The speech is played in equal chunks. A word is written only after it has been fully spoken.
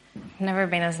never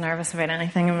been as nervous about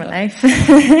anything in my life.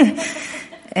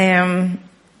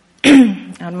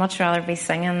 I'd much rather be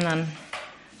singing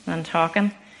than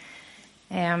talking.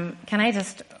 Can I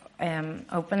just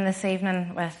open this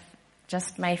evening with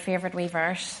just my favourite wee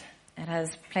verse? It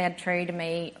has played true to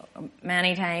me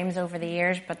many times over the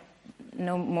years, but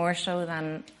no more so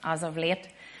than as of late.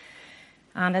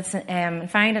 And it's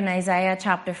found in Isaiah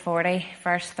chapter 40,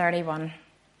 verse 31.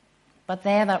 But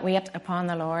they that wait upon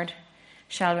the Lord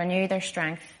shall renew their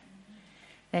strength.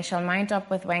 They shall mount up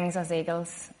with wings as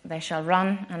eagles. They shall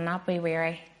run and not be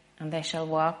weary, and they shall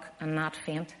walk and not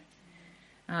faint.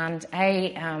 And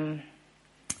I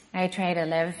try to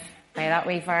live by that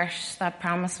wee verse. That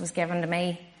promise was given to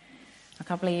me a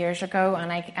couple of years ago,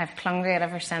 and I've clung to it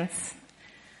ever since.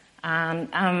 And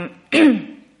I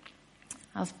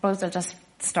suppose I'll just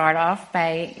start off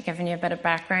by giving you a bit of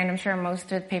background. I'm sure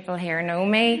most of the people here know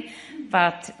me,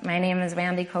 but my name is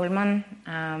Wendy Coleman.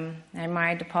 I'm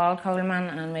married to Paul Coleman,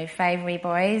 and we have 5 wee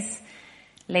boys: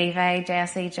 Levi,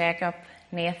 Jesse, Jacob,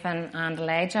 Nathan and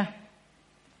Elijah.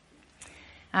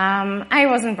 I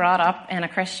wasn't brought up in a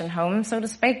Christian home, so to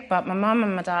speak, but my mum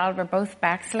and my dad were both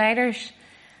backsliders,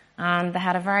 and they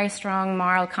had a very strong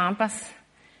moral compass.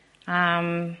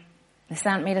 They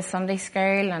sent me to Sunday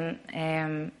school,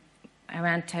 and I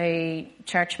went to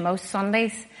church most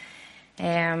Sundays. We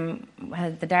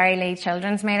had the Derrylee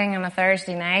Children's Meeting on a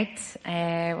Thursday night.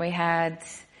 We had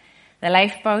the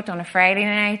Lifeboat on a Friday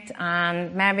night,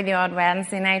 and maybe the odd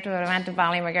Wednesday night we went to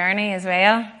Ballymagurney as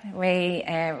well. We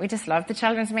just loved the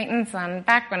children's meetings, and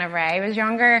back whenever I was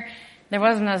younger, there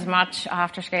wasn't as much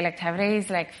after-school activities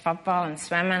like football and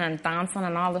swimming and dancing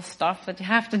and all the stuff that you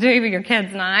have to do with your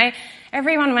kids now.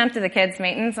 Everyone went to the kids'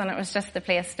 meetings, and it was just the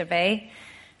place to be.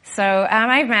 So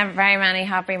I've had very many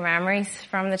happy memories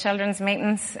from the children's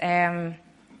meetings.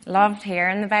 Loved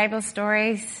hearing the Bible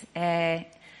stories.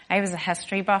 I was a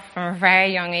history buff from a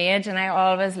very young age, and I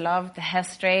always loved the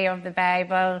history of the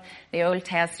Bible. The Old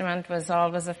Testament was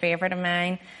always a favourite of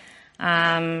mine.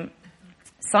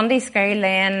 Sunday school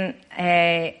then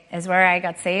is where I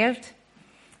got saved.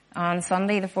 On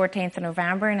Sunday, the 14th of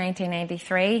November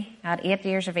 1993, at 8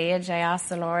 years of age, I asked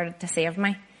the Lord to save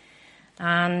me.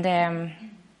 And I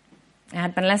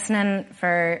had been listening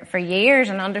for years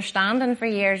and understanding for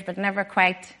years, but never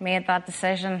quite made that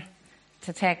decision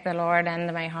to take the Lord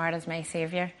into my heart as my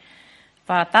Saviour.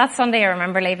 But that Sunday, I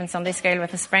remember leaving Sunday school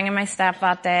with a spring in my step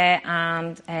that day,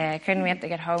 and I couldn't wait to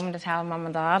get home to tell Mum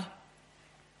and Dad.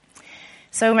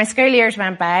 So my school years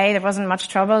went by. There wasn't much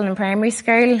trouble in primary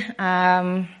school.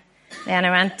 Then I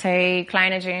went to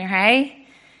Clowna Junior High,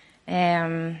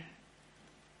 and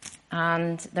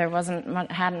there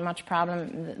hadn't much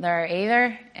problem there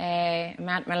either. I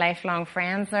met my lifelong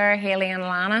friends there, Haley and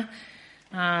Lana,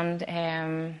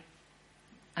 and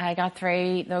I got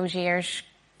through those years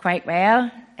quite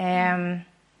well.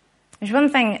 There's one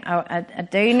thing I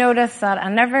do notice, that I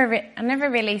never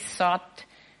really sought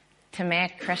to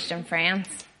make Christian friends.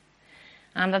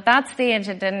 And at that stage,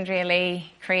 it didn't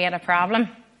really create a problem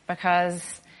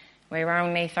because we were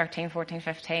only 13, 14,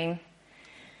 15.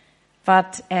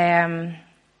 But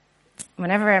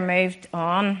whenever I moved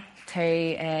on to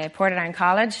Portadown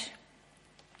College,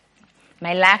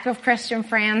 my lack of Christian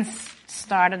friends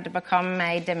started to become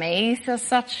my demise as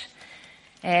such.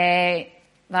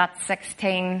 That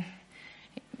 16,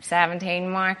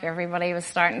 17 mark, everybody was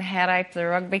starting to head out to the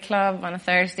rugby club on a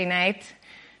Thursday night,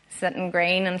 sitting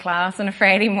green in class on a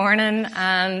Friday morning,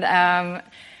 and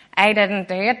I didn't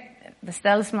do it. The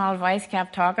still small voice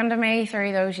kept talking to me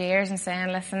through those years and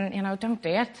saying, listen, don't do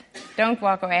it. Don't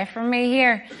walk away from me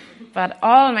here. But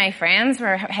all my friends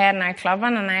were heading out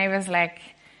clubbing, and I was like,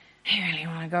 I really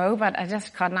want to go, but I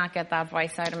just could not get that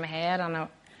voice out of my head, and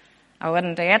I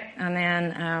wouldn't do it. And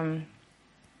then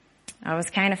I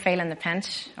was kind of feeling the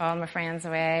pinch, all my friends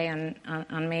away, and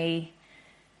me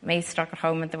stuck at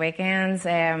home at the weekends.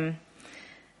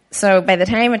 So by the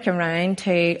time it came round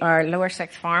to our lower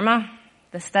sixth formal,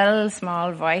 the still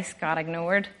small voice got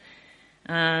ignored,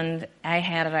 and I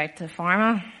headed out to the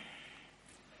formal.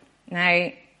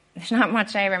 Now, there's not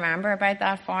much I remember about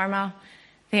that formal.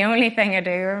 The only thing I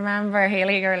do remember,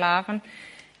 Haley, you're laughing,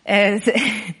 is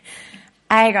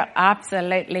I got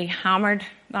absolutely hammered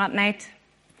that night.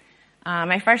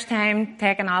 My first time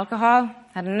taking alcohol.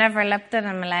 I'd never lipped it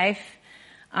in my life,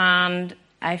 and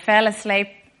I fell asleep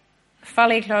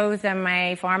fully clothed in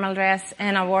my formal dress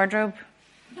in a wardrobe.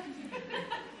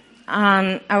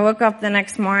 And I woke up the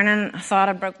next morning, I thought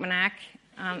I broke my neck,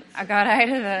 and I got out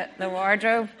of the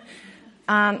wardrobe,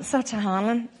 and such a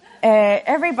handling.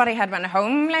 Everybody had went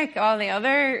home, like all the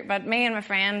other, but me and my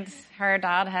friend, her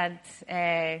dad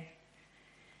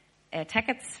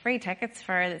free tickets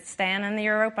for staying in the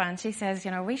Europa, and she says,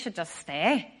 we should just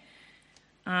stay.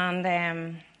 And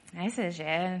I says,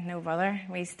 yeah, no bother.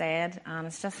 We stayed, and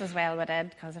it's just as well we did,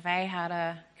 because if I had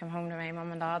to come home to my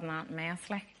mum and dad in that mess,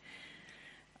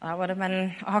 that would have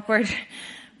been awkward.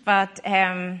 But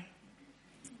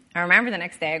I remember the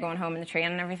next day going home in the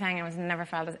train and everything. I was never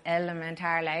felt as ill in my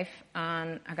entire life.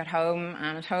 And I got home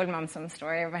and I told Mum some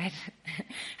story about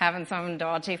having some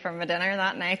dodgy for my dinner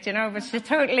that night, but she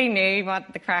totally knew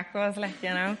what the crack was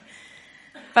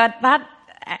But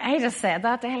I just said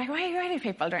that day, why do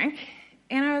people drink?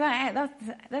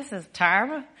 This is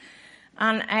terrible.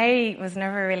 And I was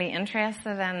never really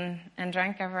interested in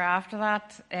drink ever after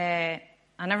that.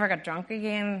 I never got drunk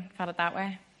again, put it that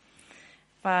way.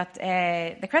 But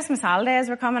the Christmas holidays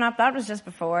were coming up. That was just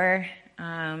before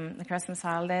the Christmas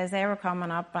holidays. They were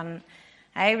coming up, and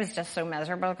I was just so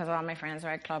miserable because all my friends were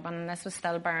out clubbing, and this was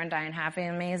still bearing down heavy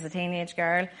on me as a teenage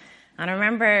girl. And I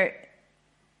remember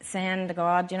saying to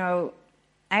God,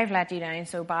 I've let you down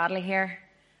so badly here,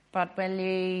 but will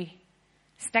you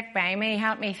stick by me,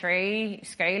 help me through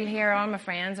school here? All my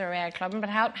friends are away out clubbing, but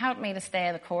help me to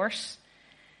stay the course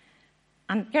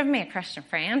and give me a Christian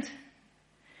friend.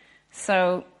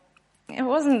 So it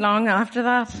wasn't long after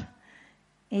that.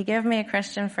 He gave me a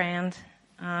Christian friend,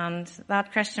 and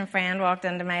that Christian friend walked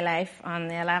into my life on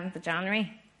the 11th of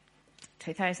January,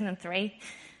 2003.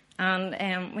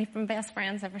 And we've been best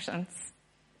friends ever since.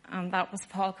 And that was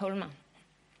Paul Coleman.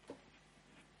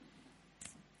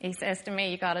 He says to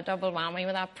me, you got a double whammy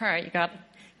with that prayer. You got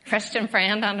a Christian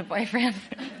friend and a boyfriend.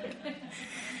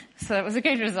 So it was a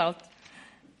good result.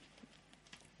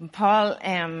 And Paul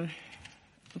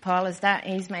is that.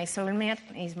 He's my soulmate.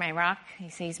 He's my rock. He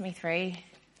sees me through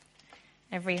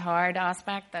every hard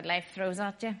aspect that life throws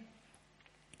at you.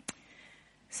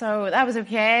 So that was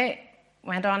okay.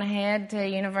 Went on ahead to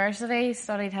university,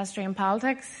 studied history and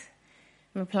politics.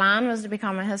 My plan was to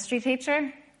become a history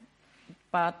teacher,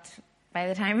 but by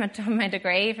the time I'd done my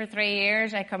degree for 3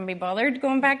 years, I couldn't be bothered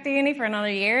going back to uni for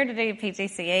another year to do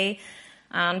PGCE,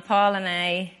 and Paul and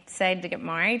I decided to get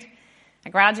married. I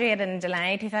graduated in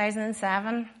July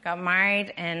 2007, got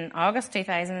married in August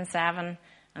 2007,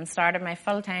 and started my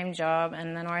full-time job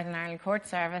in the Northern Ireland Court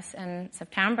Service in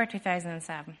September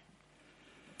 2007.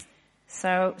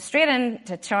 So straight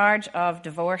into charge of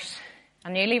divorce, a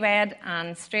newlywed,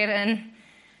 and straight in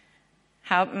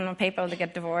helping people to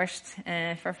get divorced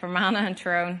for Fermanagh and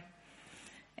Tyrone.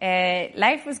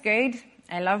 Life was good.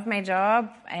 I loved my job.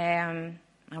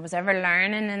 I was ever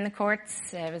learning in the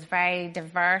courts. It was a very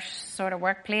diverse sort of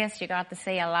workplace. You got to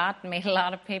see a lot, meet a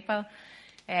lot of people,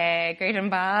 good and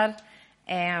bad.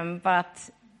 But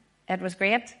it was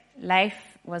great. Life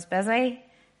was busy.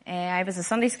 I was a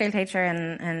Sunday school teacher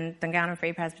in Dungannon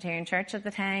Free Presbyterian Church at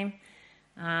the time,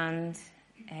 and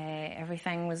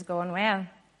everything was going well.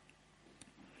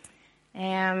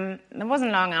 It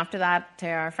wasn't long after that till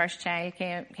our first child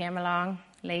came along,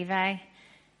 Levi,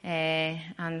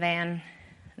 and then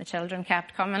the children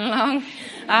kept coming along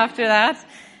after that.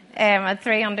 At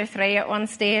 3 under 3 at one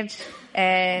stage,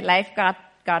 life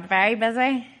got very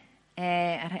busy.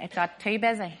 It got too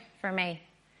busy for me.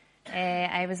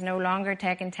 I was no longer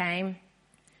taking time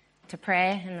to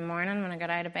pray in the morning when I got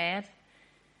out of bed.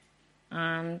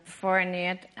 And before I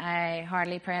knew it, I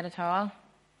hardly prayed at all,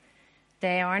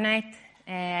 day or night.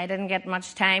 I didn't get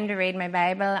much time to read my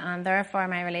Bible, and therefore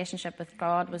my relationship with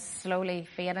God was slowly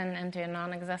fading into a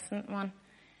non-existent one.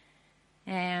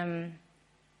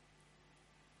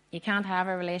 You can't have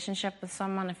a relationship with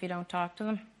someone if you don't talk to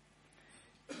them.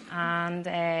 And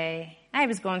I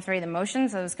was going through the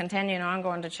motions. I was continuing on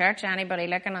going to church. Anybody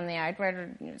looking on the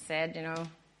outward said,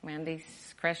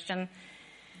 Wendy's Christian.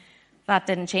 That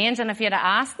didn't change. And if you'd have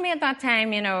asked me at that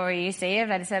time, are you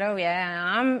saved? I'd have said, oh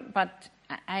yeah, I am. But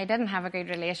I didn't have a good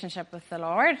relationship with the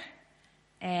Lord.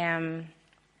 And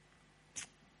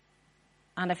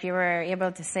if you were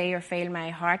able to see or feel my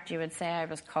heart, you would say I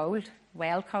was cold,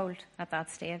 well cold at that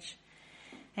stage.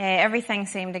 Everything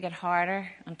seemed to get harder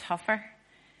and tougher.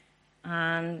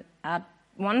 And at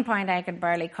one point I could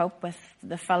barely cope with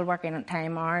the full working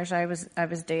time hours I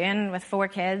was doing with 4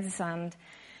 kids, and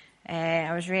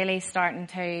I was really starting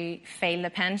to feel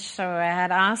the pinch. So I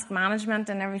had asked management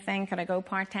and everything, could I go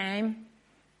part-time?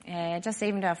 Just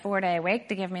even to a 4-day week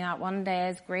to give me that 1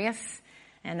 day's grace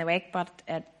in the week. But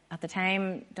at the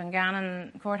time,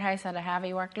 Dungannon Courthouse had a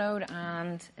heavy workload,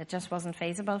 and it just wasn't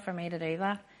feasible for me to do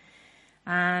that.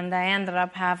 And I ended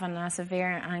up having a severe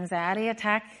anxiety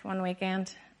attack one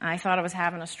weekend. I thought I was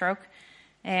having a stroke.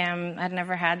 I'd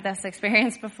never had this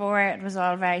experience before. It was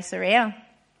all very surreal.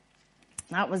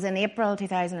 That was in April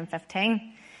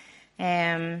 2015.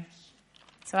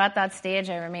 So at that stage,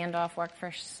 I remained off work for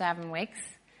 7 weeks.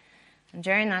 And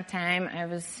during that time, I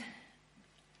was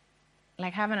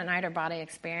like having an outer body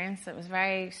experience. It was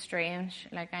very strange.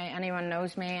 Anyone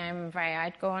knows me, I'm a very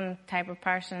outgoing type of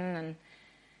person and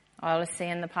always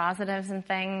seeing the positives in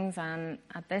things. And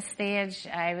at this stage,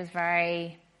 I was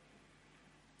very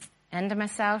into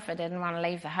myself. I didn't want to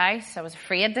leave the house. I was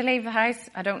afraid to leave the house.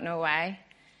 I don't know why.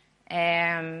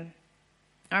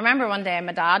 I remember one day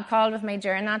my dad called with me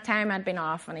during that time I'd been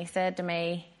off, and he said to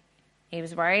me, he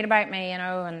was worried about me,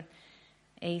 and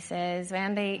he says,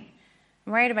 "Wendy,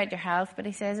 I'm worried about your health," but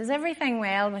he says, "Is everything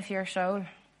well with your soul?"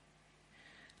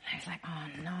 I was like, "Oh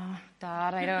no,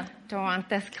 Dad, I don't want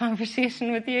this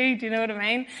conversation with you, do you know what I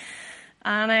mean?"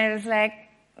 And I was like,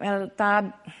 "Well,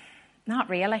 Dad, not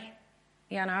really,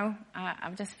 I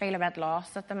just feel a bit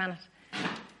lost at the minute."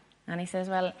 And he says,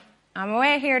 "Well, I'm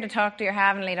away here to talk to your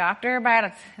heavenly doctor about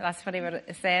it." That's what he would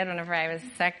have said whenever I was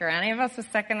sick or any of us was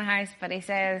sick in the house. But he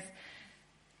says,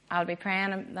 "I'll be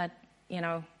praying that,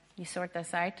 you sort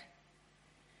this out."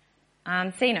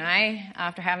 And see now,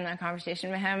 after having that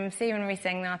conversation with him, see when we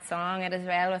sing that song, "It Is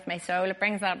Well With My Soul," it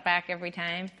brings that back every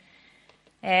time.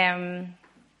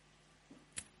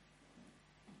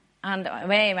 And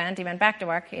away he went back to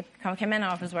work. He came in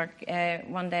off his work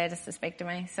one day just to speak to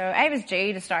me. So I was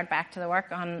due to start back to the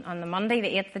work on the Monday,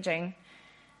 the 8th of June.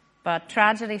 But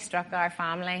tragedy struck our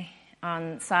family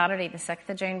on Saturday, the 6th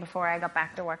of June, before I got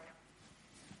back to work.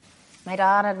 My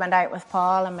dad had went out with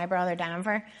Paul and my brother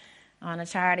Denver on a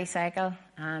charity cycle,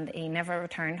 and he never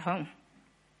returned home.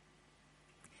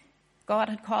 God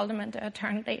had called him into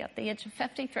eternity at the age of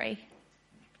 53.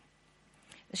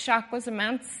 The shock was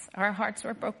immense. Our hearts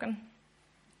were broken.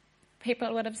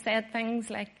 People would have said things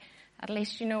like, "At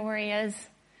least you know where he is."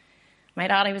 My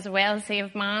daddy was a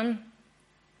well-saved man,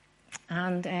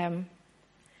 and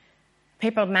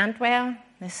people meant well.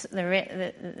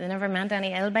 They never meant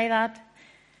any ill by that.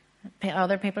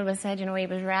 Other people would have said, he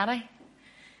was ready.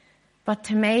 But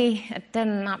to me, it did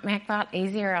not make that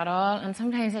easier at all. And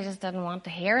sometimes I just didn't want to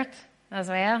hear it as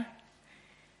well.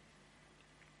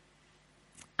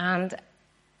 And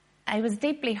I was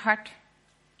deeply hurt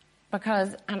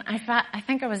and I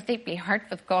think I was deeply hurt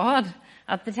with God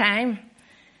at the time.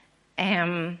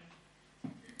 I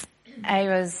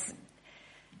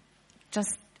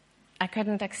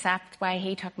couldn't accept why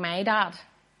he took my dad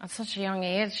at such a young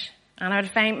age. And I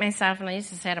would find myself, and I used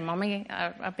to say to Mummy,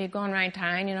 I'd be going around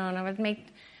town, and I would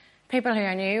meet people who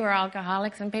I knew were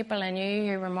alcoholics and people I knew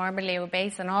who were morbidly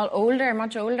obese and all older,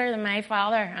 much older than my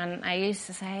father. And I used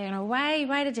to say,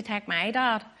 why did you take my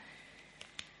dad?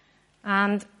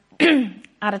 And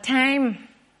at a time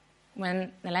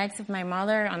when the likes of my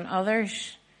mother and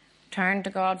others turned to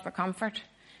God for comfort,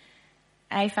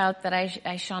 I felt that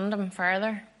I shunned him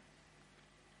further.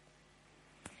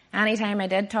 Anytime I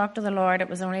did talk to the Lord, it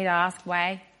was only to ask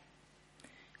why.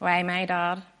 Why my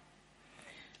dad?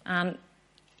 And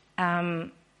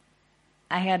I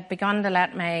had begun to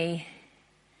let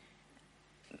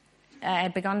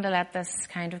this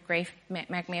kind of grief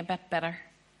make me a bit bitter.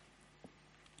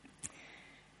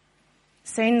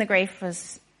 Soon the grief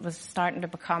was starting to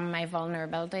become my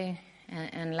vulnerability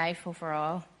in life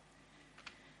overall.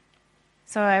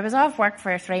 So I was off work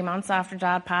for 3 months after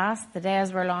Dad passed. The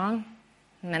days were long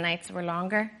and the nights were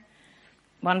longer.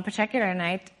 One particular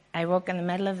night, I woke in the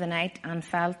middle of the night and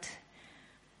felt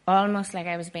almost like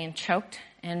I was being choked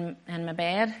in my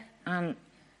bed, and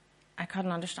I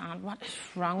couldn't understand what is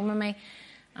wrong with me.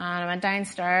 And I went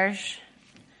downstairs.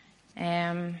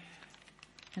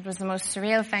 It was the most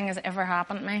surreal thing that's ever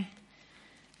happened to me.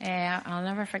 I'll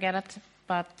never forget it.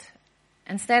 But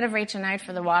instead of reaching out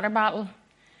for the water bottle,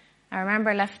 I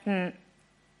remember lifting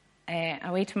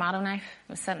a wee tomato knife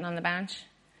was sitting on the bench.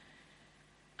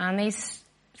 And these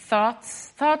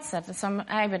thoughts that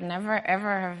I would never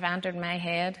ever have entered my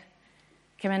head,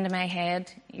 came into my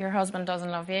head. Your husband doesn't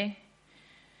love you.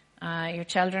 Your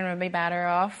children would be better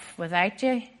off without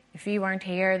you. If you weren't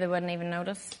here, they wouldn't even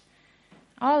notice.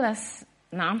 All this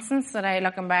nonsense that I,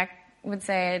 looking back, would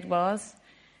say it was.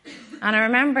 And I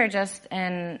remember just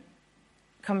in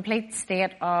complete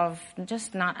state of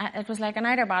it was like an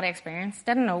outer body experience.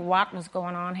 Didn't know what was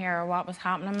going on here or what was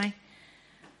happening to me.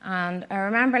 And I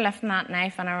remember lifting that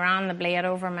knife and I ran the blade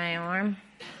over my arm.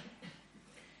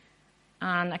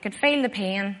 And I could feel the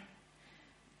pain.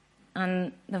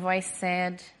 And the voice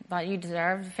said that you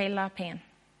deserve to feel that pain.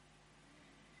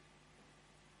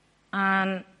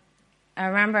 And I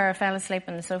remember I fell asleep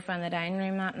on the sofa in the dining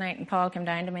room that night, and Paul came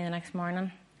down to me the next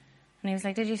morning. And he was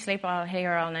like, "Did you sleep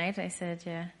here all night?" I said,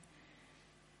 "Yeah."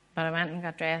 But I went and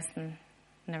got dressed and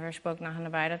never spoke nothing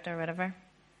about it or whatever.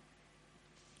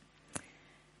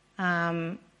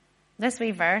 This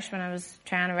wee verse, when I was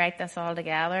trying to write this all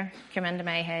together, came into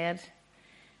my head.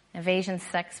 Ephesians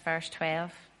 6 verse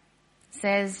 12. It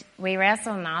says, we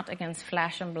wrestle not against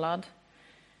flesh and blood,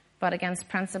 but against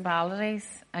principalities,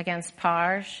 against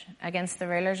powers, against the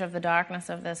rulers of the darkness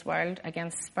of this world,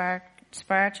 against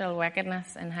spiritual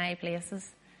wickedness in high places.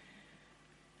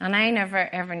 And I never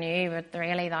ever knew what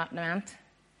really that meant.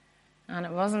 And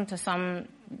it wasn't to some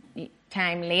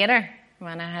time later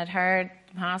when I had heard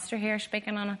the pastor here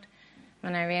speaking on it,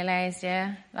 when I realised,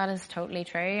 yeah, that is totally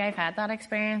true. I've had that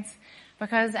experience.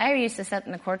 Because I used to sit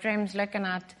in the courtrooms looking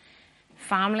at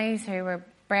families who were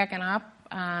breaking up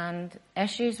and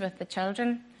issues with the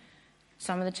children.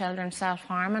 Some of the children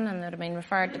self-harming, and they'd have been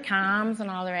referred to CAMS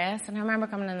and all the rest. And I remember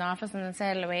coming in the office and they'd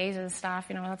say to Louise or the staff,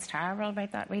 that's terrible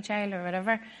about that wee child or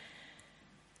whatever.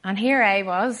 And here I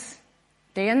was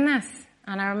doing this.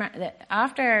 And I remember that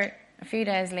after a few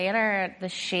days later, the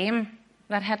shame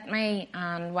that hit me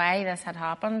and why this had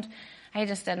happened, I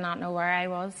just did not know where I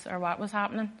was or what was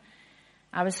happening.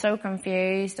 I was so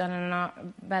confused and in a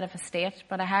bit of a state,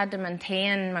 but I had to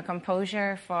maintain my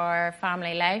composure for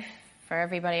family life, for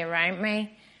everybody around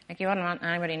me. Like, you wouldn't want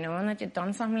anybody knowing that you'd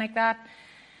done something like that.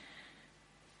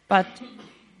 But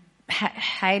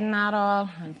hiding that all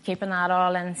and keeping that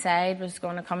all inside was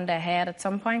going to come to a head at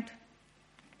some point.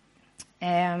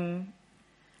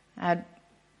 I'd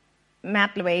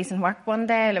met Louise in work one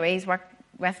day. Louise worked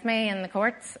with me in the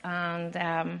courts,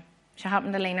 and she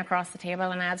happened to lean across the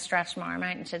table, and I had stretched my arm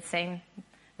out, and she'd seen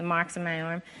the marks on my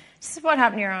arm. She said, what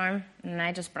happened to your arm? And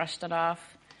I just brushed it off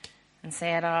and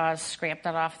said, I scraped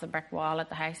it off the brick wall at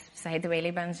the house beside the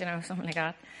wheelie bins, something like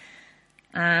that.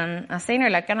 And I seen her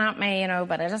looking at me,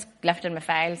 but I just lifted my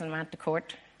files and went to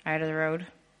court out of the road.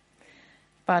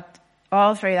 But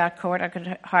all through that court, I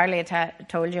could hardly have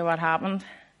told you what happened.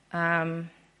 I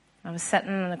was sitting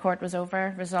and the court was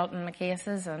over, resulting in my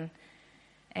cases, and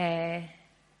I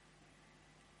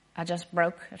just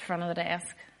broke in front of the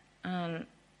desk. And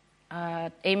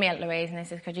I emailed Louise and I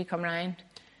said, could you come round?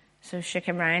 So she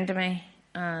came round to me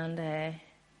and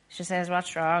she says,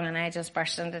 what's wrong? And I just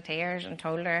burst into tears and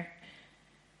told her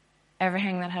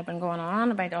everything that had been going on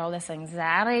about all this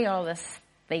anxiety,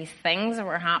 these things that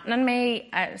were happening to me.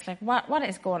 I was like, what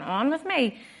is going on with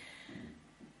me?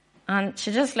 And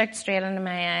she just looked straight into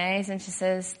my eyes and she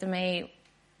says to me,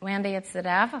 Wendy, it's the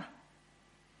devil.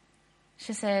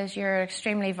 She says, you're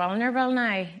extremely vulnerable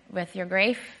now with your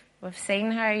grief. We've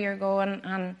seen how you're going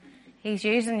and he's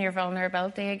using your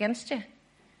vulnerability against you.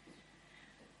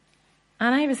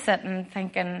 And I was sitting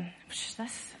thinking,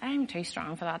 I'm too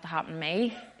strong for that to happen to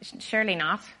me. Surely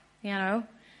not,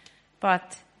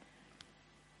 But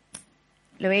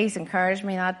Louise encouraged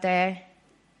me that day.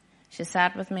 She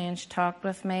sat with me and she talked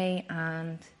with me,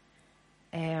 and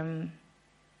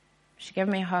she gave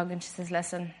me a hug and she says,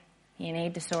 listen, you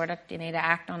need to sort it. You need to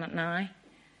act on it now.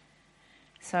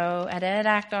 So I did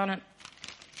act on it.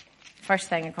 First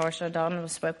thing, of course, I'd done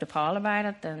was spoke to Paul about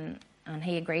it, and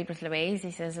he agreed with Louise.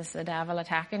 He says, it's the devil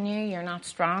attacking you. You're not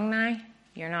strong now.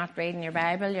 You're not reading your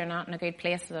Bible. You're not in a good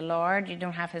place with the Lord. You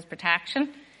don't have his protection.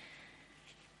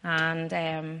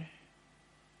 And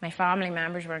my family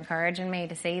members were encouraging me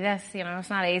to see this. It's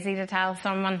not easy to tell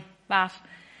someone that.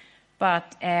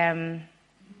 But my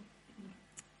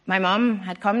mum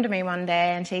had come to me one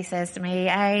day and she says to me,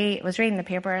 I was reading the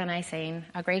paper and I seen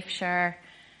a grief share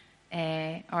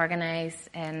organised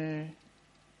in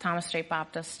Thomas Street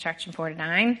Baptist Church in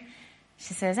Portadown.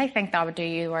 She says, I think that would do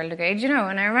you the world of good,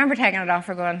 And I remember taking it off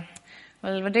her going,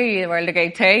 well, it would do you the world of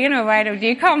good too, why don't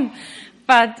you come?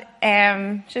 But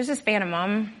she was just being a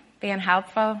mum, being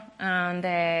helpful.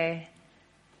 And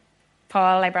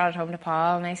Paul, I brought it home to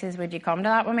Paul and I says, would you come to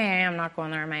that with me? I'm not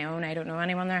going there on my own. I don't know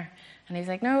anyone there. And he's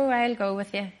like, no, I'll go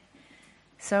with you.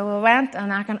 So we went,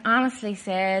 and I can honestly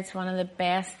say it's one of the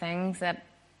best things that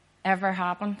ever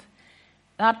happened.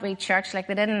 That wee church, they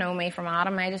didn't know me from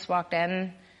Adam. I just walked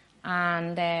in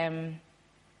and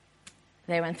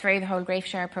they went through the whole grief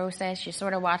share process. You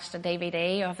sort of watched a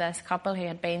DVD of this couple who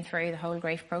had been through the whole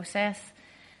grief process,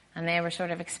 and they were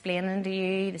sort of explaining to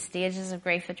you the stages of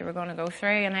grief that you were going to go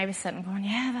through. And I was sitting going,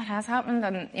 yeah, that has happened.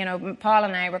 And, Paul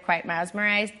and I were quite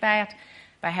mesmerised by it,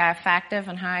 by how effective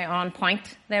and how on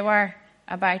point they were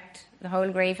about the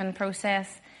whole grieving process.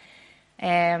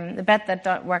 The bit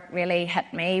that really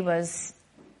hit me was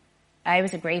I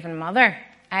was a grieving mother.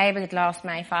 I had lost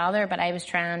my father, but I was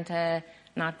trying to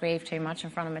not grieve too much in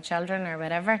front of my children or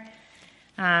whatever.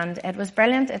 And it was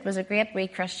brilliant. It was a great wee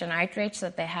Christian outreach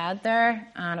that they had there,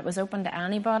 and it was open to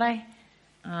anybody.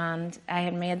 And I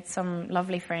had made some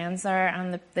lovely friends there,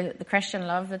 and the Christian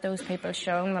love that those people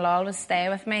shown will always stay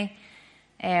with me.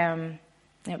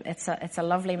 It's a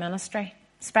lovely ministry,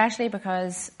 especially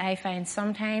because I find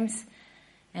sometimes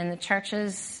in the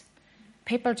churches,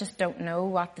 people just don't know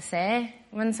what to say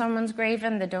when someone's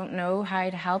grieving. They don't know how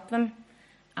to help them,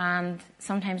 and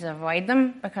sometimes they avoid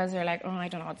them because they're like, oh, I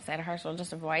don't know what to say to her, so I'll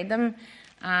just avoid them.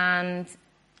 And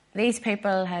these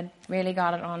people had really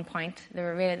got it on point. They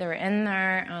were in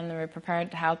there and they were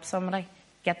prepared to help somebody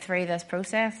get through this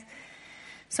process.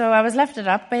 So I was lifted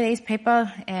up by these people.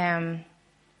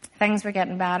 Things were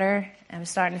getting better. I was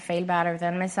starting to feel better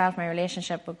within myself. My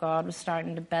relationship with God was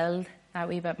starting to build that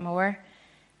wee bit more.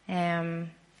 But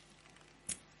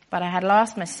I had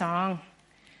lost my song,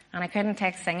 and I couldn't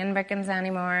take singing bookings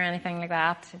anymore or anything like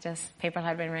that. People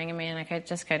had been ringing me, and I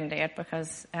just couldn't do it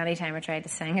because any time I tried to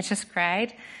sing, I just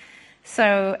cried.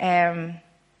 So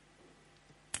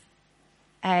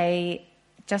I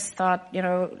just thought,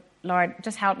 Lord,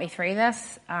 just help me through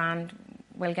this, and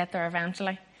we'll get there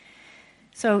eventually.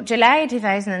 So July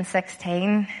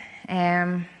 2016,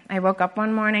 I woke up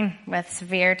one morning with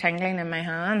severe tingling in my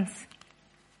hands,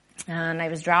 and I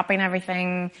was dropping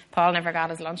everything. Paul never got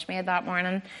his lunch made that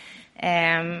morning.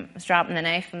 I was dropping the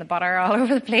knife and the butter all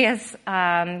over the place,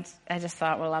 and I just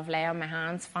thought, well, I've lay on my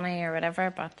hands funny or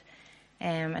whatever, but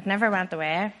it never went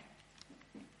away.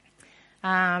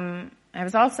 I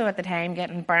was also at the time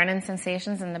getting burning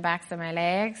sensations in the backs of my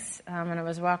legs. When I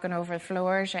was walking over the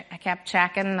floors, I kept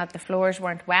checking that the floors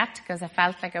weren't wet because I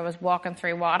felt like I was walking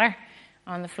through water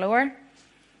on the floor.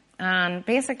 And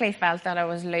basically felt that I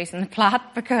was losing the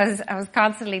plot because I was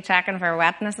constantly checking for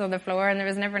wetness on the floor and there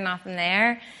was never nothing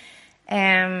there.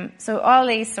 So all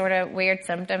these sort of weird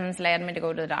symptoms led me to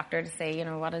go to the doctor to see,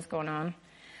 what is going on.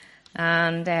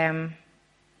 And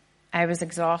I was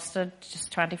exhausted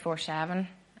just 24/7.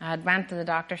 I had went to the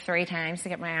doctor 3 times to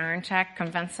get my iron checked,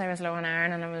 convinced I was low in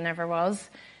iron, and I never was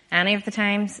any of the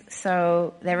times.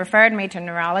 So they referred me to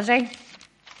neurology,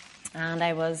 and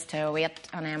I was to await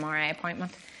an MRI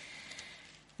appointment.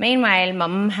 Meanwhile,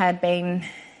 Mum had been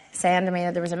saying to me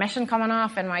that there was a mission coming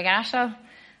off in Waigasha,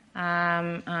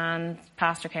 and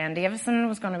Pastor Ken Davison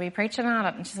was going to be preaching at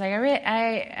it. And she's like,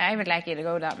 I would like you to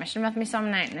go to that mission with me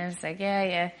some night. And I was like,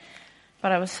 yeah.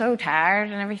 But I was so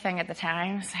tired and everything at the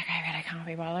time. I was like, I really can't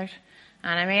be bothered.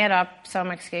 And I made up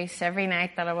some excuse every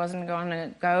night that I wasn't going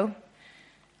to go.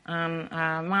 And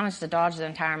I managed to dodge the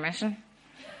entire mission.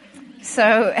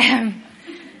 So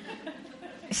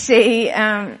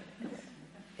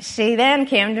she then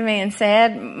came to me and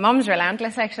said, Mum's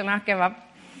relentless, I shall not give up.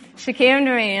 She came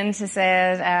to me and she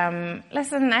said,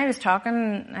 listen,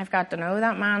 I've got to know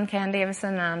that man, Ken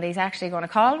Davison, and he's actually going to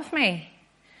call with me.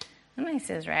 And I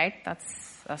says, right,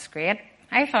 that's great.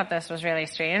 I thought this was really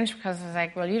strange because I was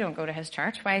like, well, you don't go to his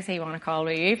church. Why does he want to call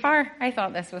with you for? I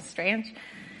thought this was strange.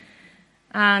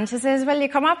 And she says, will you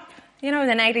come up? The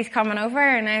night he's coming over.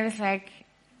 And I was like,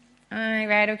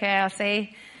 right, okay, I'll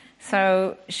see.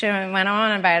 So she went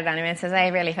on about it anyway and says, I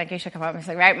really think you should come up. I was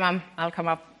like, right, Mum, I'll come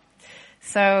up.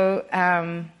 So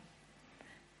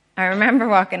I remember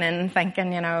walking in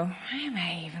thinking, why am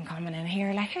I even coming in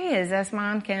here? Like, who is this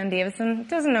man, Ken Davison?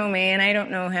 Doesn't know me and I don't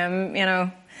know him,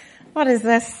 what is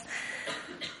this?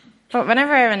 But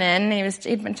whenever I went in,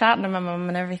 he'd been chatting to my mum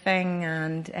and everything,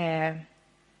 and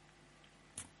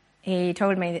he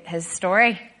told me his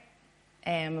story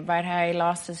about how he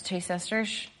lost his 2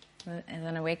 sisters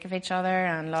within a week of each other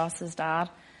and lost his dad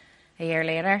a year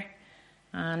later.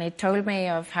 And he told me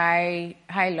of how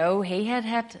low he had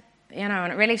hit,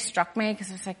 and it really struck me because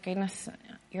I was like, goodness,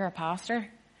 you're a pastor.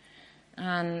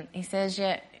 And he says,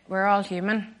 yeah, we're all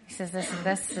human. He says,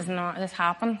 this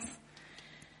happens.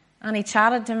 And he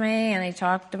chatted to me and he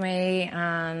talked to me,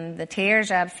 and the tears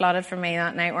that had flooded from me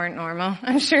that night weren't normal.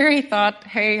 I'm sure he thought,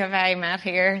 who have I met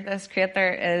here? This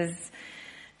creator is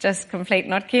just complete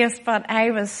nutcase. But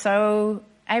I was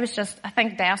just, I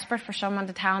think, desperate for someone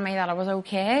to tell me that I was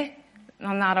okay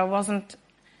and that I wasn't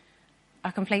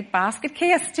a complete basket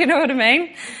case. Do you know what I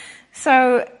mean?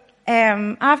 So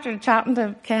after chatting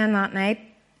to Ken that night,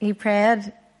 he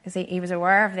prayed, because he was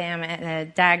aware of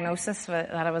the diagnosis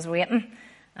that I was waiting,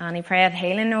 and he prayed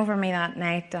healing over me that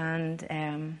night.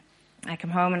 And I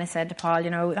came home and I said to Paul,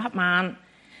 that man,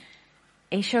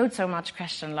 he showed so much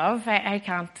Christian love. I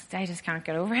just can't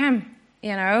get over him,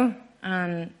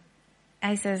 And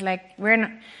I says,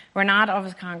 we're not of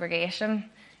his congregation.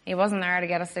 He wasn't there to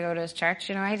get us to go to his church.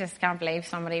 I just can't believe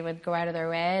somebody would go out of their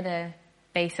way to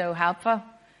be so helpful.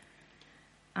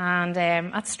 And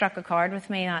that struck a chord with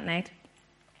me that night.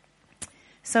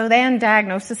 So then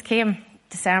diagnosis came,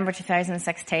 December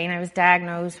 2016. I was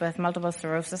diagnosed with multiple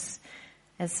sclerosis.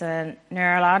 It's a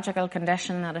neurological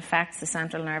condition that affects the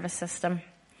central nervous system,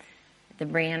 the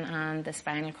brain and the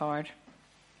spinal cord.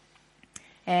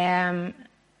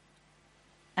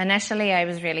 Initially, I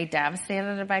was really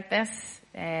devastated about this.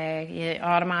 You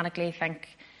automatically think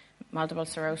multiple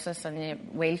sclerosis and your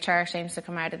wheelchair seems to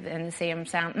come out in the same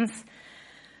sentence.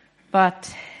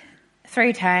 But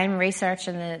through time,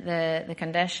 researching the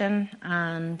condition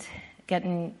and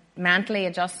getting mentally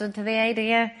adjusted to the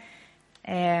idea,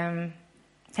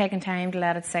 taking time to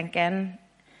let it sink in,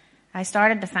 I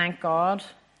started to thank God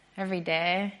every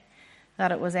day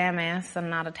that it was MS and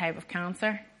not a type of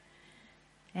cancer.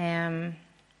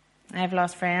 I've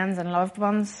lost friends and loved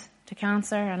ones to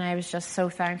cancer, and I was just so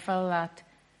thankful that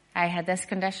I had this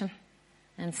condition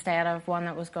instead of one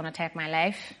that was going to take my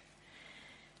life.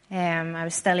 I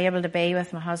was still able to be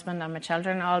with my husband and my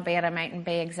children, albeit I mightn't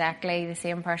be exactly the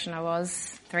same person I was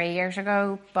 3 years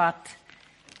ago, but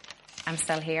I'm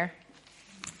still here.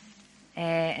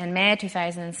 In May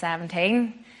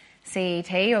 2017,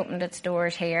 CET opened its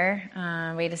doors here.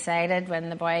 We decided when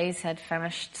the boys had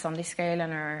finished Sunday school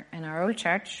in our old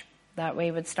church that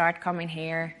we would start coming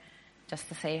here just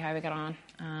to see how we got on.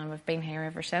 We've been here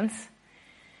ever since.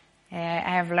 I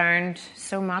have learned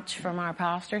so much from our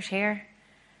pastors here,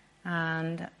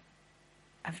 and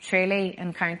I've truly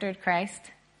encountered Christ.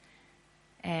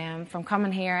 From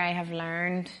coming here, I have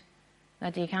learned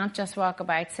that you can't just walk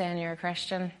about saying you're a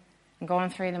Christian and going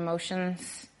through the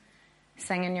motions,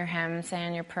 singing your hymn,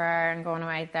 saying your prayer, and going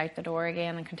out the door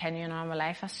again and continuing on with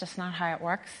life. That's just not how it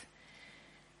works.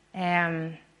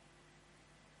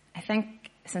 I think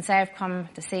since I've come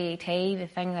to CET, the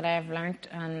thing that I've learnt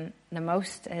the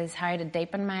most is how to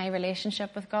deepen my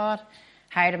relationship with God,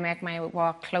 how to make my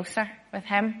walk closer with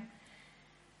Him.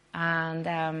 And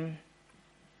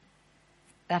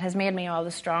that has made me all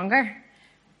the stronger.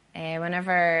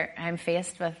 Whenever I'm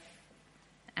faced with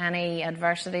any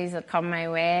adversities that come my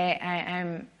way,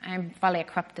 I'm fully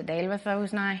equipped to deal with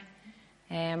those now.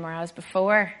 Whereas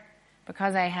before,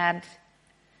 because I had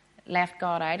left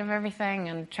God out of everything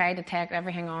and tried to take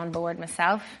everything on board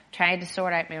myself, tried to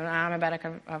sort out my own. I'm a bit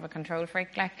of a control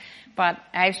freak, but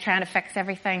I was trying to fix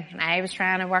everything, and I was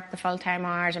trying to work the full-time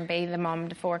hours and be the mum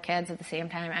to 4 kids at the same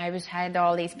time. I had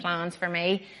all these plans for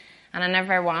me, and I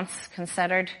never once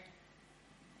considered,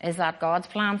 is that God's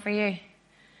plan for you?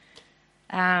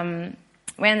 When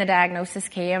the diagnosis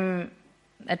came,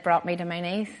 it brought me to my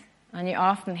knees, and you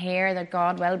often hear that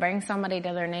God will bring somebody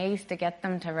to their knees to get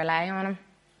them to rely on Him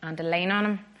and to lean on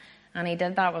Him, and He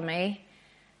did that with me.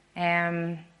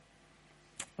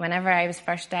 Whenever I was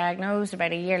first diagnosed,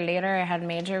 about a year later, I had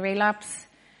major relapse.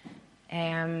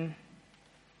 It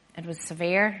was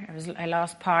severe. I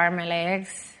lost power in my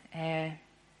legs.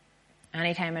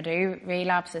 Anytime I do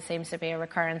relapse, it seems to be a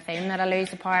recurring theme that I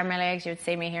lose the power in my legs. You would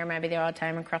see me here maybe the odd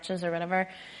time in crutches or whatever.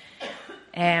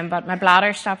 But my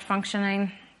bladder stopped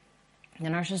functioning. The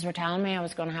nurses were telling me I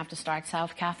was going to have to start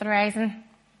self-catheterising,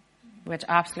 which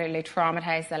absolutely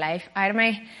traumatised the life out of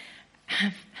me.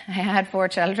 I had 4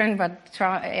 children, but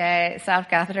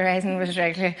self-catheterising was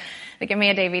regularly... They gave me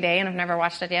a DVD and I've never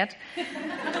watched it yet.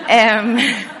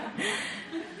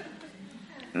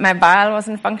 My bowel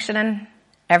wasn't functioning.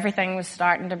 Everything was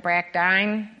starting to break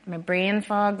down. The brain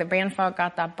fog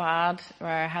got that bad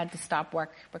where I had to stop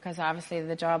work because obviously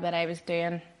the job that I was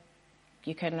doing,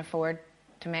 you couldn't afford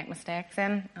to make mistakes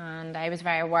in, and I was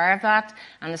very aware of that,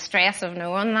 and the stress of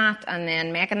knowing that and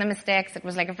then making the mistakes, it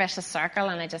was like a vicious circle,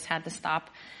 and I just had to stop.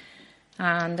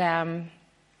 And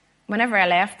whenever I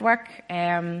left work,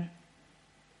 I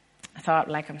thought,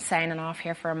 like, I'm signing off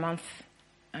here for a month,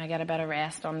 I get a bit of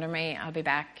rest under me, I'll be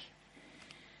back.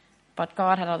 But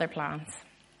God had other plans.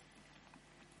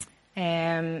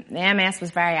 The MS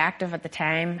was very active at the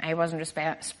time. I wasn't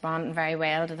responding very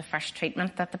well to the first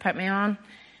treatment that they put me on.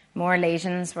 More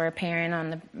lesions were appearing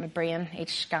on my brain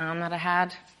each scan that I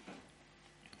had.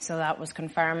 So that was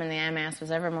confirming the MS was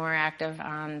ever more active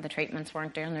and the treatments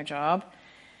weren't doing their job.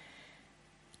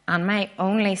 And my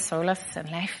only solace in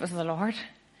life was the Lord.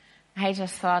 I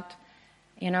just thought,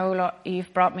 you know, Lord,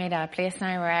 you've brought me to a place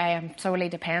now where I am solely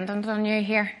dependent on you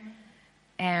here.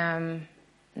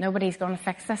 Nobody's going to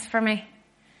fix this for me.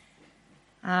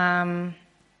 I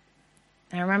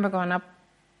remember going up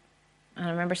and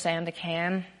I remember saying to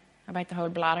Ken about the whole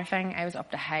bladder thing. I was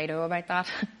up to high-do about that.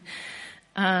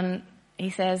 And he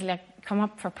says, like, come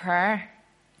up for prayer.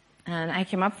 And I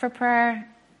came up for prayer,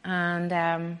 and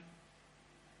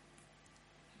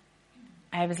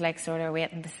I was like sort of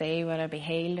waiting to see would I be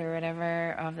healed or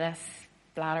whatever of this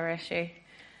bladder issue.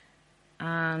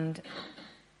 And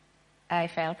I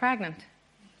fell pregnant.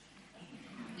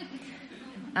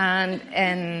 And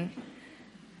in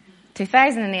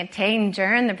 2018,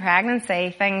 during the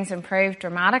pregnancy, things improved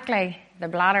dramatically. The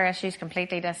bladder issues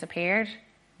completely disappeared.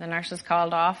 the nurses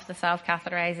called off the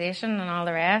self-catheterization and all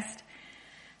the rest.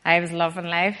 I was loving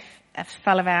life. I was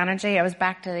full of energy. I was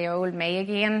back to the old me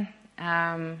again,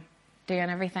 doing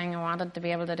everything I wanted to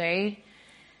be able to do.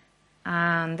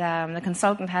 And the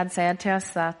consultant had said to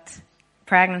us that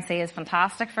pregnancy is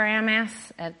fantastic for MS.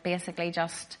 It basically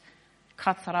just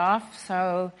cuts it off.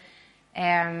 So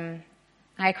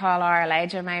I call our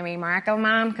Elijah my wee miracle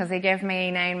man, because he gave me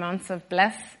 9 months of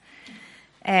bliss.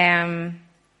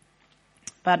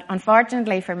 But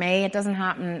unfortunately for me, it doesn't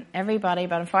happen everybody,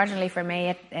 but unfortunately for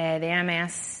me, the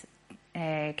MS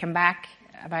came back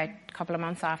about a couple of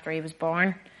months after he was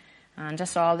born. And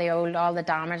just all the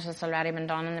damage that's already been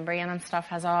done in the brain and stuff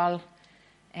has all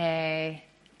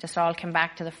come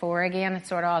back to the fore again. It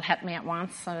sort of all hit me at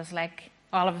once. So I was like,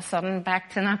 all of a sudden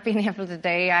back to not being able to do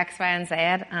X, Y, and Z.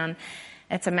 And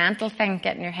it's a mental thing,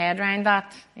 getting your head around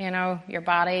that. You know, your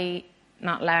body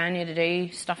not allowing you to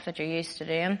do stuff that you're used to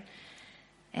doing.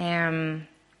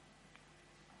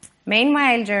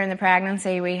 Meanwhile, during the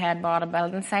pregnancy, we had bought a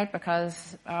building site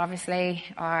because obviously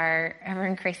our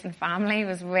ever-increasing family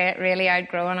was really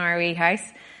outgrowing our wee house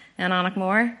in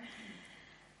Annaghmore.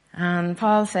 And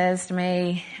Paul says to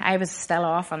me, I was still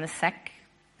off on the sick,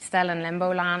 still in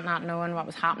limbo land, not knowing what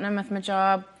was happening with my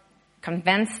job,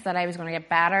 convinced that I was going to get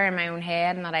better in my own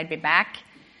head and that I'd be back.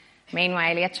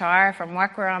 Meanwhile, HR from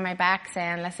work were on my back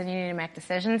saying, listen, you need to make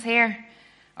decisions here,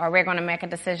 or we're going to make a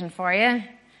decision for you.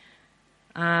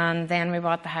 And then we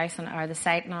bought the house or the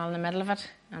site and all in the middle of it.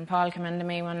 And Paul came into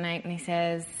me one night and he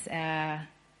says, I'm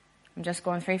just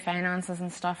going through finances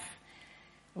and stuff.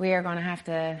 We are going to have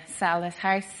to sell this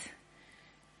house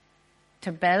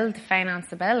to finance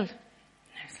the build.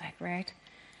 And I was like, right.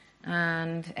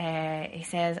 And he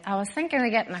says, I was thinking of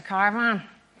getting a caravan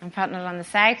and putting it on the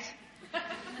site.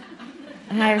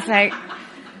 And I was like,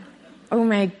 oh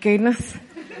my goodness.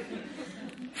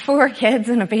 4 kids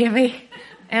and a baby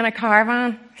in a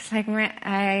caravan. It's like,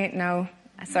 no.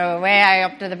 So away I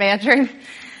up to the bedroom,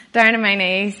 down on my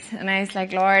knees, and I was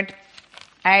like, Lord,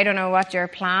 I don't know what your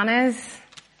plan is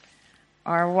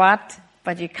or what,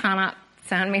 but you cannot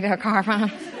send me to a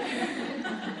caravan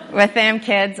with them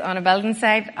kids on a building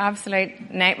site.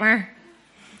 Absolute nightmare.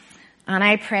 And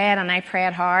I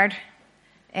prayed hard,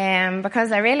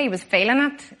 because I really was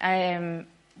feeling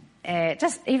it.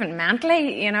 Just even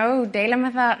mentally, you know, dealing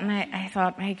with that. And I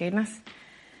thought, my goodness.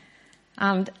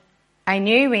 And I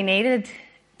knew we needed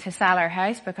to sell our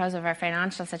house because of our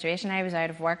financial situation. I was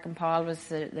out of work and Paul was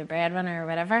the breadwinner or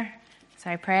whatever. So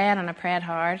I prayed and I prayed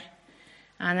hard.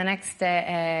 And the next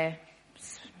day,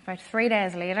 about 3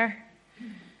 days later,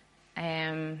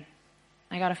 I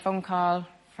got a phone call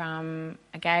from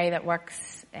a guy that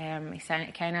works, he's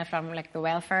kind of from like the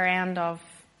welfare end of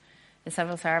the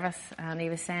civil service. And he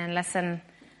was saying, listen,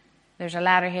 there's a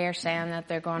letter here saying that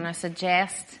they're going to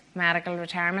suggest medical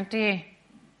retirement to you.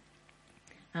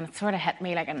 And it sort of hit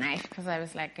me like a knife because I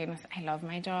was like, goodness, I love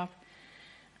my job.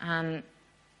 And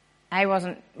I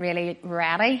wasn't really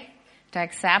ready to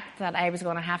accept that I was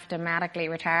going to have to medically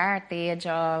retire at the age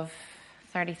of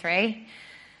 33.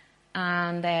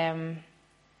 And,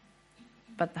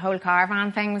 but the whole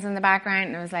caravan thing was in the background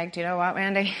and I was like, do you know what,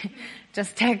 Wendy?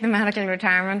 Just take the medical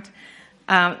retirement.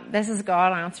 This is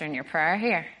God answering your prayer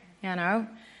here, you know.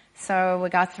 So we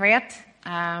got through it.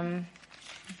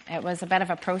 It was a bit of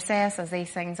a process, as these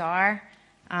things are.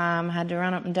 Had to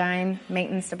run up and down,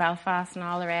 meetings to Belfast and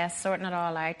all the rest, sorting it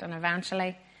all out. And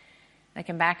eventually they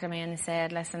came back to me and they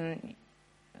said, listen,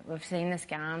 we've seen the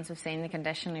scans, we've seen the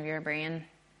condition of your brain.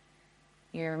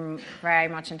 You're very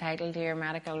much entitled to your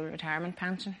medical retirement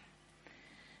pension.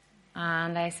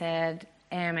 And I said,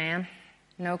 amen.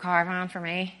 No caravan for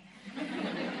me.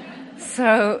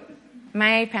 So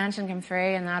my pension came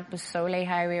through and that was solely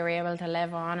how we were able to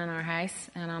live on in our house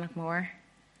in Annaghmore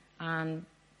and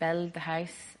build the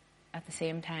house at the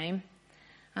same time.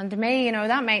 And to me, you know,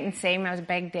 that mightn't seem as a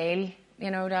big deal,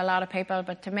 you know, to a lot of people,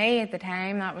 but to me at the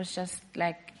time that was just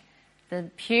like the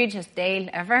hugest deal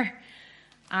ever.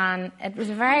 And it was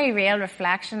a very real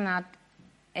reflection that,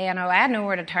 you know, I had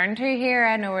nowhere to turn to here,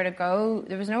 I had nowhere to go.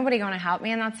 There was nobody going to help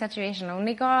me in that situation,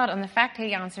 only God. And the fact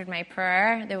he answered my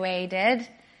prayer the way he did,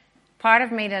 part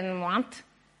of me didn't want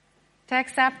to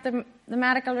accept the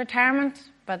medical retirement,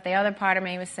 but the other part of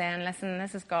me was saying, listen,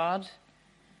 this is God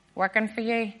working for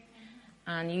you,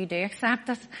 and you do accept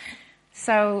it.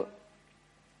 So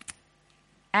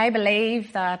I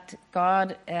believe that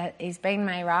God, he's been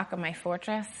my rock and my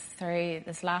fortress through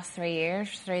this last 3 years,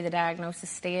 through the diagnosis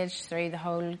stage, through the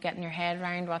whole getting your head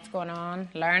around what's going on,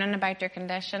 learning about your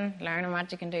condition, learning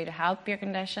what you can do to help your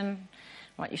condition,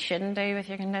 what you shouldn't do with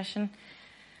your condition.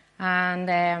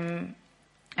 And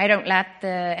I don't let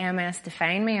the MS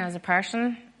define me as a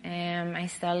person. I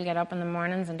still get up in the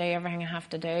mornings and do everything I have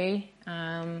to do.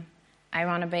 I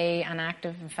want to be an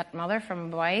active and fit mother for my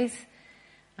boys.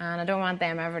 And I don't want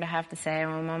them ever to have to say,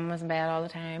 oh, mum was in bed all the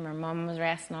time or mum was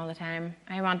resting all the time.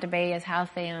 I want to be as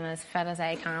healthy and as fit as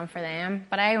I can for them.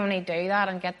 But I only do that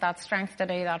and get that strength to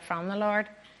do that from the Lord.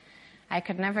 I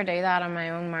could never do that on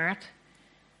my own merit.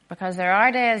 Because there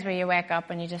are days where you wake up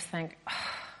and you just think, oh,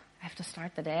 I have to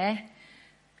start the day.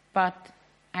 But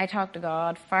I talk to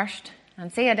God first.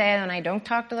 And see a day when I don't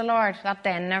talk to the Lord, that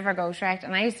day never goes right.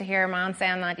 And I used to hear a man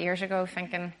saying that years ago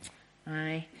thinking,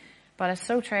 aye. But it's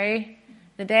so true.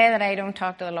 The day that I don't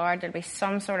talk to the Lord, there'll be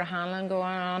some sort of handling going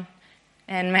on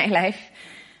in my life.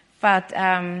 But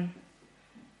the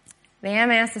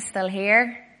MS is still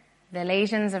here. The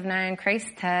lesions have now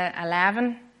increased to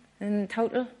 11 in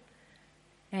total.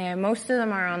 Most of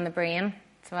them are on the brain.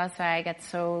 So that's why I get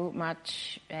so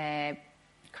much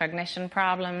cognition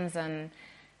problems. And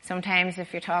sometimes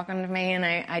if you're talking to me and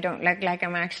I don't look like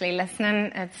I'm actually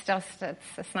listening,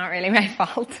 it's not really my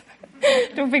fault.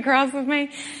 Don't be cross with me.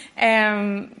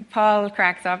 Paul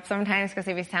cracks up sometimes because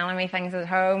he was telling me things at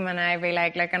home and I'd be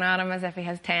like looking at him as if he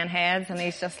has 10 heads and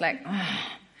he's just like, oh.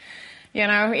 You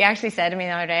know, he actually said to me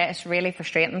the other day, it's really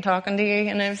frustrating talking to you.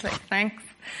 And I was like, thanks.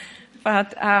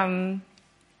 But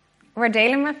we're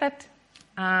dealing with it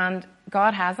and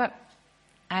God has it.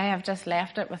 I have just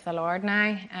left it with the Lord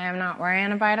now. I am not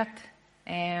worrying about it.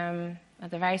 At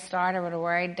the very start, I would have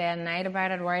worried day and night about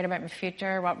it, worried about my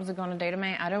future, what was it going to do to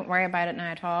me. I don't worry about it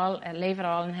now at all. I leave it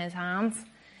all in His hands.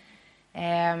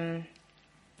 I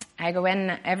go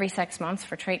in every 6 months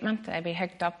for treatment. I be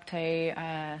hooked up to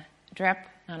a drip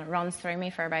and it runs through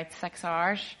me for about 6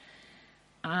 hours.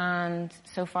 And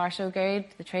so far so good.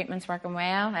 The treatment's working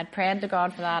well. I'd prayed to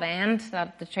God for that end,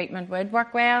 that the treatment would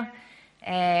work well.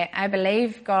 I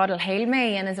believe God will heal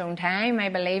me in His own time. I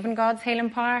believe in God's healing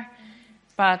power.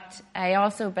 But I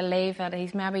also believe that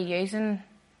He's maybe using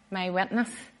my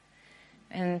witness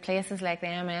in places like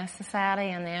the MS Society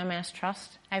and the MS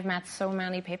Trust. I've met so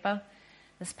many people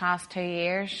this past 2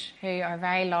 years who are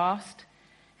very lost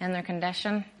in their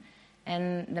condition,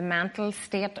 in the mental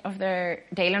state of their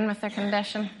dealing with their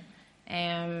condition.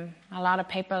 A lot of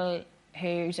people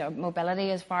whose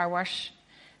mobility is far worse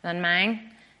than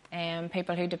mine.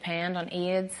 People who depend on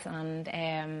aids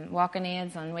and walking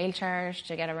aids and wheelchairs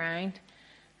to get around.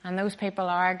 And those people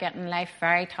are getting life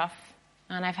very tough.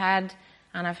 And I've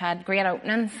had great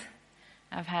openings.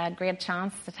 I've had great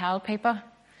chance to tell people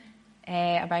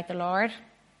about the Lord.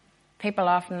 People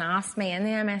often ask me in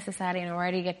the MS Society, you know,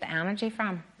 where do you get the energy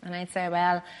from? And I'd say,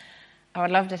 well, I would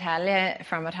love to tell you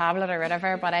from a tablet or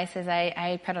whatever, but I says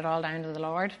I put it all down to the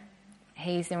Lord.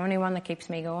 He's the only one that keeps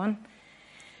me going.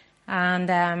 And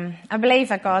I believe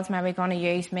that God's maybe going to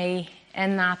use me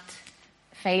in that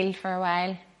field for a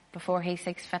while before He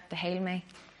sees fit to heal me.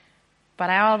 But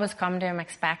I always come to Him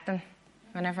expecting.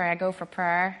 Whenever I go for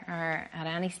prayer or at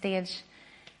any stage,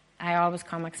 I always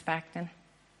come expecting.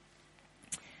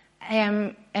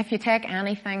 If you take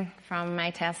anything from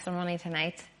my testimony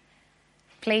tonight,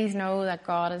 please know that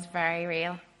God is very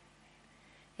real.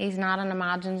 He's not an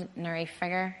imaginary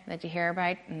figure that you hear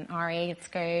about in RE at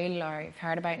school or you've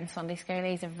heard about in Sunday school.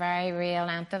 He's a very real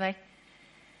entity.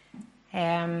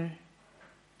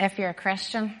 If you're a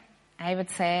Christian, I would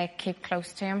say keep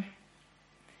close to Him.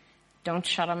 Don't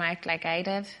shut Him out like I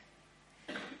did,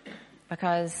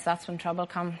 because that's when trouble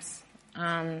comes.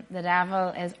 And the devil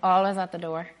is always at the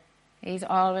door. He's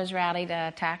always ready to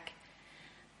attack.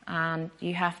 And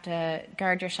you have to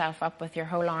gird yourself up with your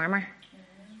whole armour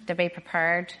to be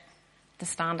prepared to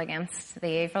stand against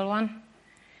the evil one.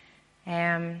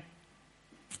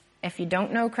 If you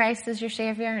don't know Christ as your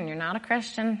Saviour and you're not a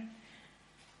Christian,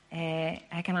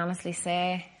 I can honestly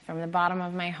say from the bottom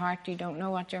of my heart, you don't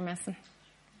know what you're missing.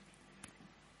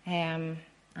 And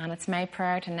it's my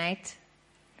prayer tonight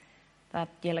that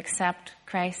you'll accept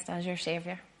Christ as your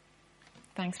Saviour.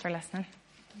 Thanks for listening.